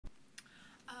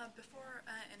Before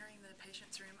entering the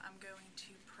patient's room, I'm going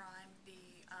to prime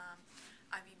the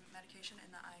IV medication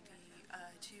and the IV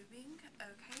tubing.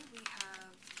 Okay, we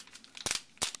have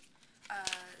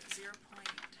 0.9%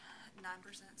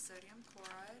 sodium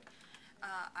chloride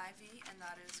IV, and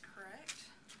that is correct.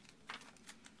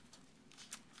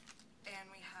 And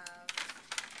we have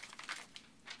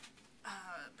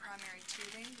primary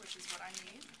tubing, which is what I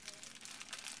need.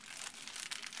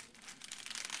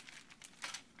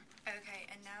 Okay,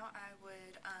 and now I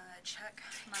would check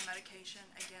my medication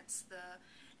against the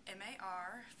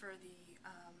MAR for the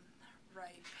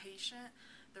right patient,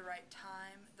 the right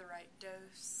time, the right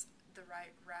dose, the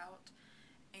right route,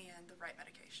 and the right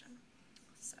medication.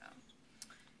 So,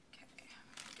 okay,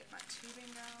 get my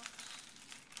tubing out.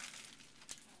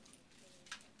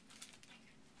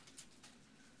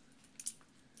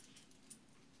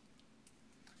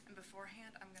 And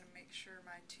beforehand, I'm going to make sure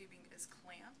my tubing is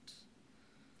clamped.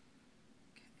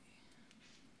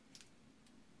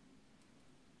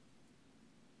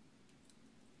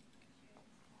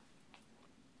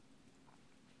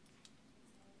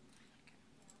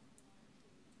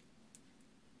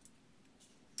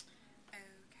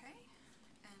 Okay,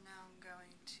 and now I'm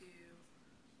going to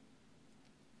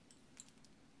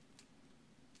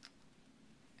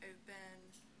open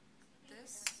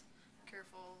this.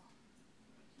 Careful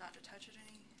not to touch it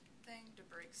anything to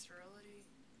break sterility.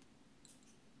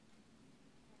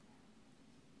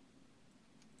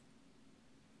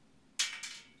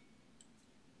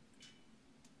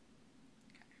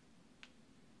 Okay.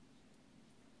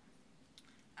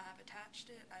 I have attached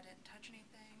it. I didn't touch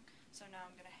anything. So now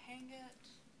I'm going to hang it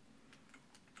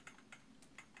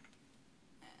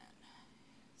and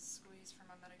squeeze for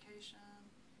my medication.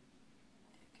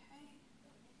 Okay.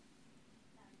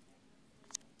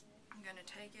 I'm going to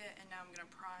take it and now I'm going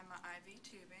to prime my IV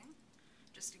tubing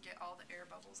just to get all the air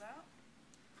bubbles out.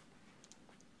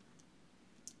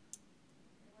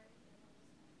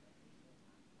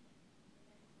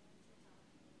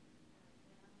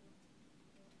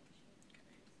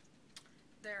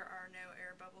 There are no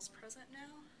air bubbles present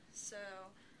now, so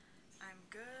I'm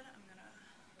good. I'm gonna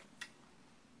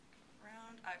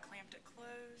round. I clamped it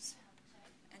closed,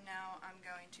 and now I'm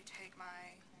going to take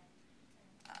my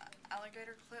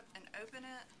alligator clip and open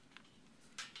it,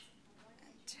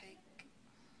 and take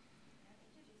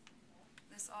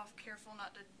this off. Careful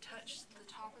not to touch the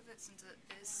top of it since it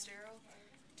is sterile.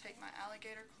 Take my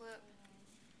alligator clip.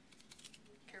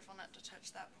 Careful not to touch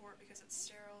that port because it's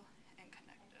sterile, and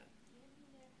connect it.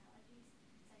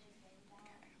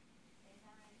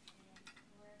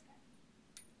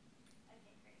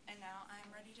 And now I'm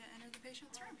ready to enter the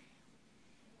patient's room.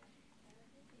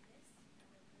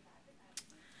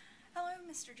 Hello,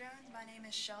 Mr. Jones. My name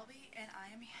is Shelby, and I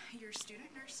am your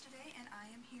student nurse today, and I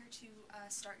am here to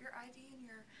start your IV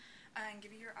and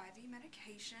give you your IV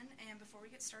medication. And before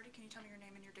we get started, can you tell me your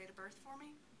name and your date of birth for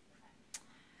me?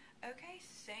 Okay,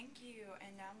 thank you.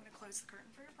 And now I'm going to close the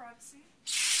curtain for your privacy.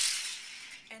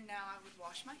 And now I would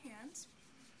wash my hands.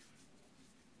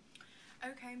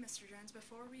 Okay, Mr. Jones,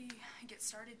 before we get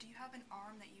started, do you have an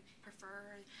arm that you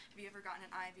prefer? Have you ever gotten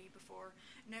an IV before?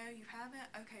 No, you haven't?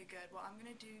 Okay, good. Well, I'm going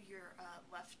to do your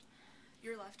left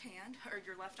hand, or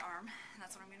your left arm, and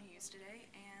that's what I'm going to use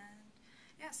today. And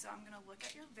yeah, so I'm going to look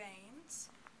at your veins.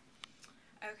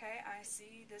 Okay, I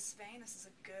see this vein. This is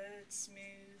a good,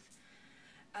 smooth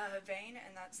vein,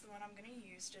 and that's the one I'm going to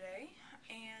use today.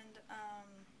 And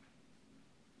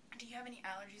do you have any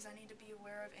allergies I need to be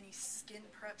aware of? Any skin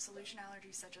prep solution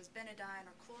allergies such as Benadine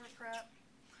or ChloraPrep?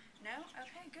 No?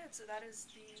 Okay, good. So that is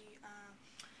the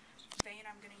vein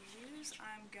I'm going to use.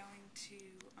 I'm going to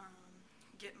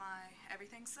get my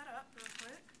everything set up real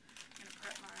quick. I'm going to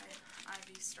prep my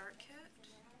IV start kit.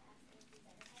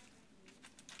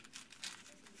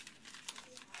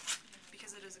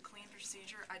 Because it is a clean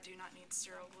procedure, I do not need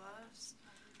sterile gloves.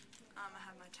 I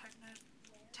have my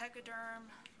Techoderm,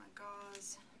 my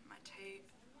gauze, my tape.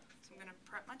 So I'm going to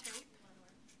prep my tape.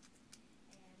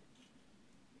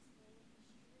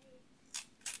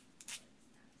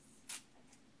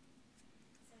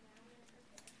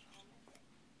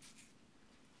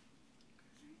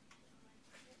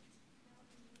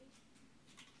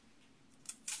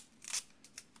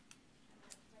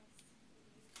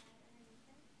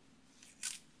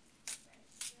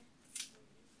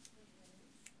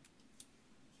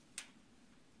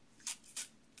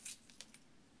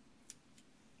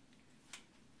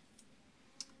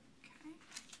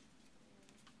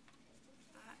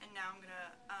 And now I'm going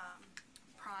to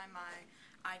prime my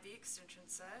IV extension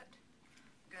set.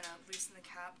 I'm going to loosen the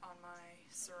cap on my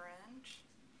syringe.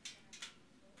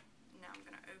 Now I'm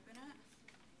going to open it.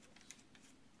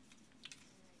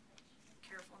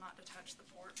 not to touch the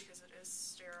port because it is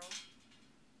sterile.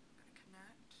 I'm going to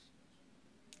connect.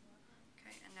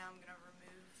 Okay, and now I'm going to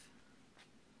remove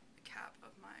the cap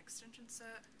of my extension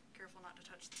set. Careful not to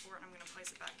touch the port, and I'm going to place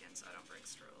it back in so I don't break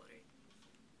sterility.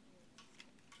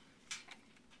 Okay.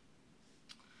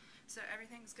 So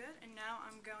everything's good, and now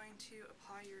I'm going to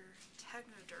apply your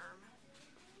Technoderm,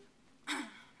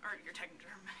 or your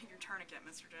Technoderm, your tourniquet,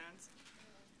 Mr. Jones.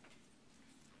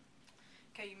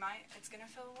 Okay, it's going to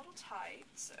feel a little tight,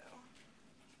 so.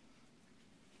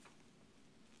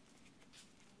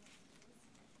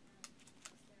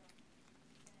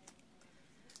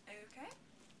 Okay.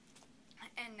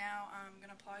 And now I'm going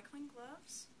to apply clean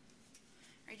gloves.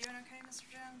 Are you doing okay, Mr.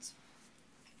 Jones?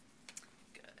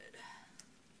 Good.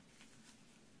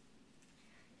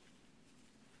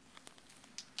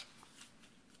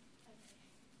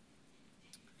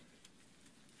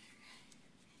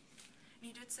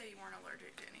 You did say you weren't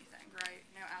allergic to anything, right?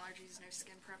 No allergies, no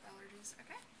skin prep allergies?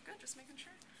 Okay, good, just making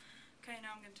sure. Okay,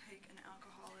 now I'm going to take an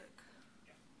alcoholic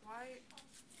white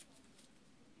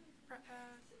prep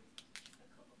pad.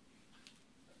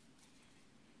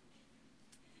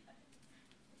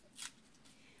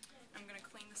 I'm going to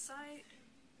clean the site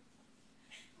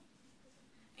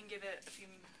and give it a few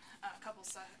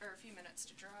minutes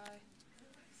to dry.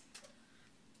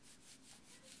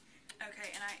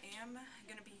 Okay, and I am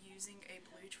going to be using a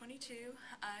blue 22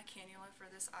 cannula for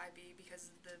this IV because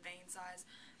of the vein size.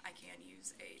 I can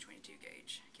use a 22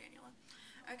 gauge cannula.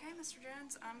 Okay, Mr.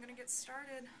 Jones, I'm going to get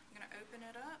started. I'm going to open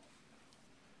it up.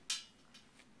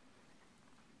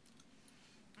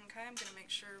 Okay, I'm going to make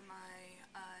sure my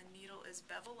needle is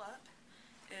bevel up.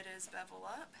 It is bevel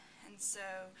up, and so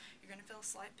you're going to feel a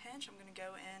slight pinch. I'm going to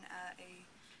go in at a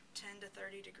 10 to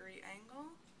 30 degree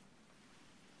angle.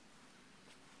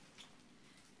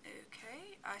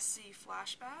 Okay, I see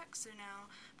flashback, so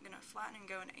now I'm going to flatten and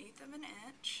go 1/8 of an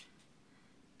inch.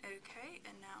 Okay,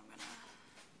 and now I'm going to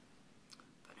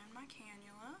put in my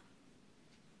cannula.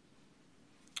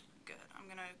 Good, I'm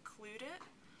going to occlude it,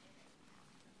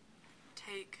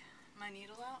 take my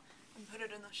needle out, and put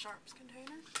it in the sharps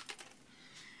container.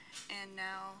 And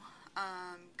now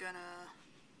I'm going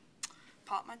to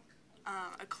pop my,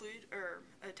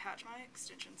 attach my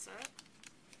extension set.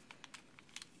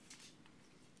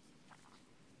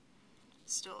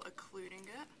 Still occluding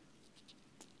it.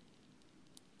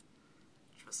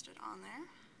 Twist it on there.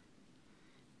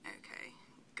 Okay,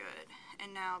 good.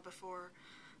 And now before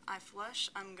I flush,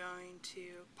 I'm going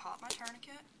to pop my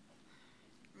tourniquet,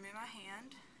 remove my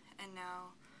hand, and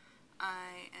now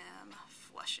I am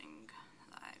flushing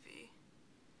the IV.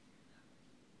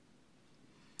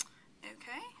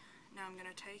 Okay, now I'm going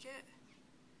to take it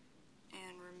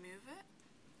and remove it.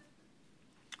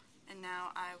 And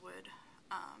now I would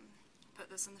put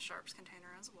this in the sharps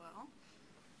container as well.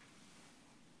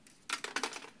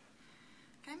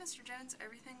 Okay, Mr. Jones,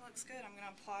 everything looks good. I'm going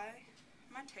to apply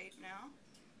my tape now.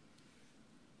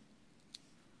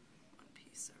 One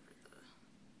piece over the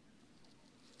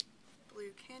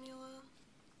blue cannula.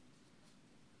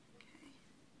 Okay.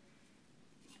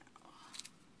 Now.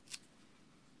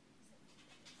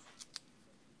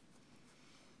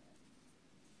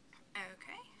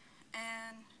 Okay,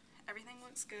 and everything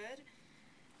looks good.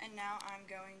 And now I'm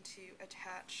going to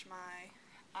attach my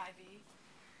IV.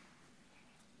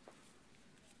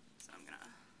 So I'm going to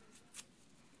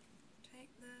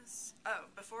take this. Oh,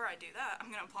 before I do that,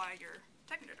 I'm going to apply your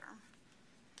Technoderm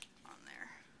on there.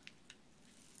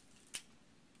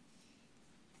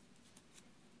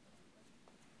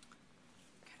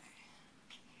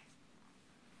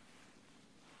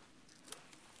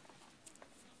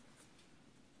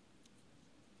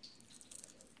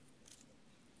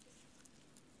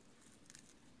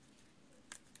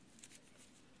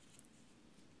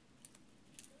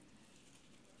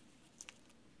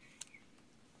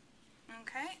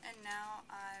 Okay, and now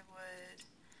I would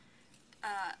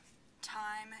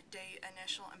time, date,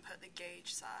 initial, and put the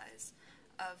gauge size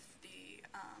of the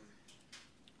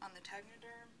on the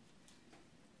Technoderm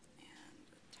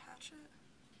and attach it.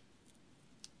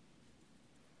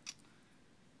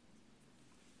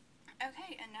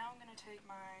 Okay, and now I'm going to take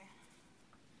my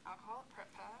alcoholic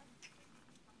prep pad,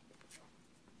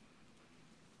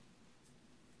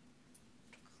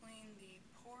 clean the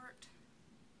port,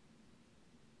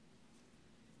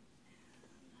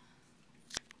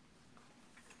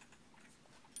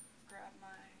 grab my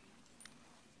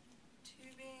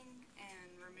tubing and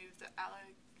remove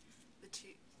the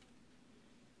tube.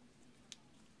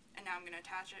 And now I'm going to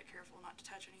attach it. Careful not to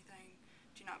touch anything.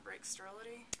 Do not break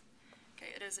sterility.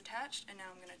 Okay, it is attached, and now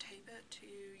I'm going to tape it to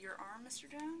your arm, Mr.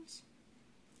 Jones.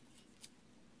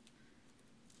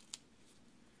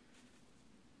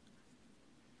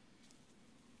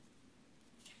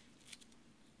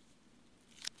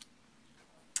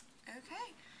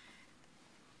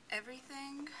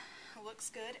 looks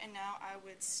good, and now I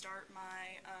would start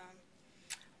my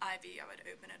IV. I would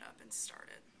open it up and start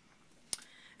it.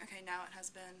 Okay, now it has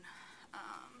been,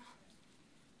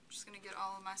 just going to get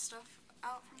all of my stuff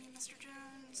out from you, Mr.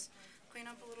 Jones, clean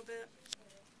up a little bit.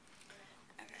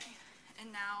 Okay,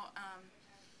 and now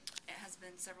it has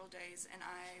been several days, and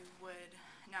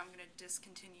now I'm going to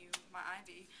discontinue my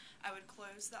IV. I would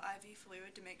close the IV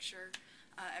fluid to make sure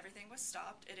everything was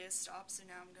stopped. It is stopped, so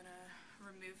now I'm going to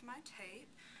remove my tape.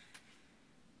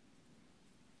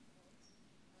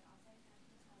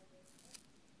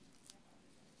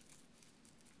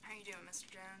 How you doing, Mr.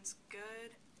 Jones?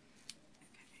 Good?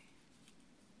 Okay.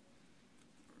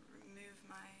 Remove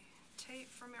my tape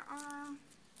from your arm.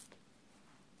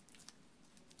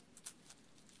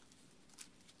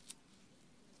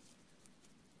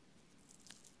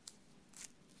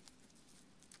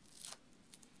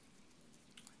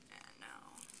 And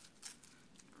now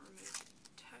remove the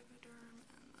tegaderm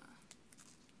and the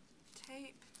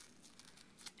tape.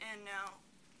 And now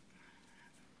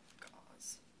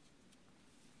gauze.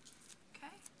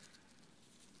 Okay.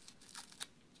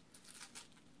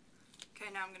 Okay,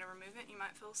 now I'm going to remove it. You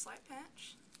might feel a slight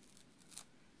pinch.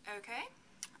 Okay.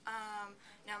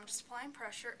 Now I'm just applying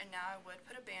pressure, and now I would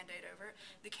put a Band-Aid over it.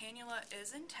 The cannula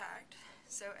is intact,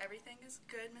 so everything is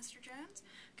good, Mr. Jones.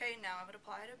 Okay, now I would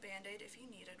apply a Band-Aid if you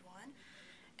needed one.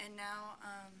 And now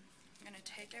I'm going to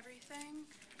take everything,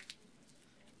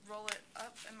 roll it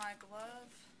up in my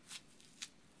glove,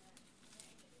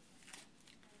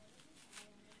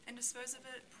 and dispose of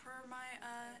it per my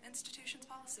institution's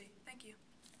policy. Thank you.